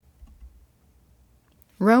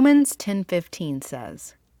Romans 10:15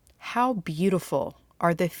 says, "How beautiful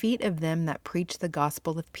are the feet of them that preach the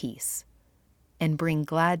gospel of peace and bring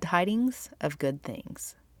glad tidings of good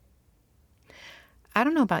things." I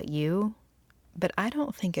don't know about you, but I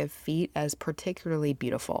don't think of feet as particularly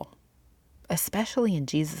beautiful, especially in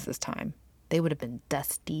Jesus' time. They would have been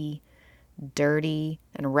dusty, dirty,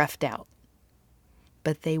 and roughed out.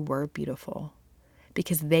 But they were beautiful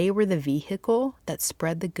because they were the vehicle that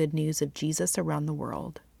spread the good news of Jesus around the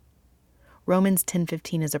world. Romans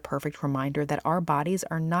 10:15 is a perfect reminder that our bodies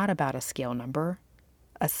are not about a scale number,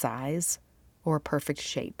 a size, or a perfect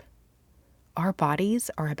shape. Our bodies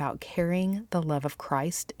are about carrying the love of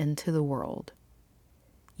Christ into the world.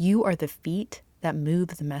 You are the feet that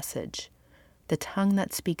move the message, the tongue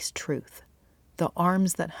that speaks truth, the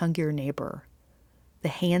arms that hug your neighbor, the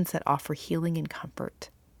hands that offer healing and comfort.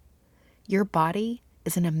 Your body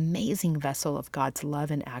is an amazing vessel of God's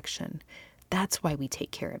love in action. That's why we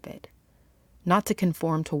take care of it. Not to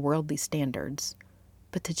conform to worldly standards,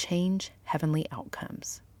 but to change heavenly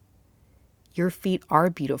outcomes. Your feet are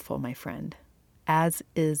beautiful, my friend, as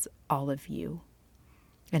is all of you.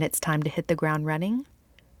 And it's time to hit the ground running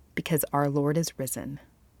because our Lord is risen.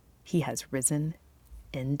 He has risen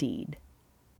indeed.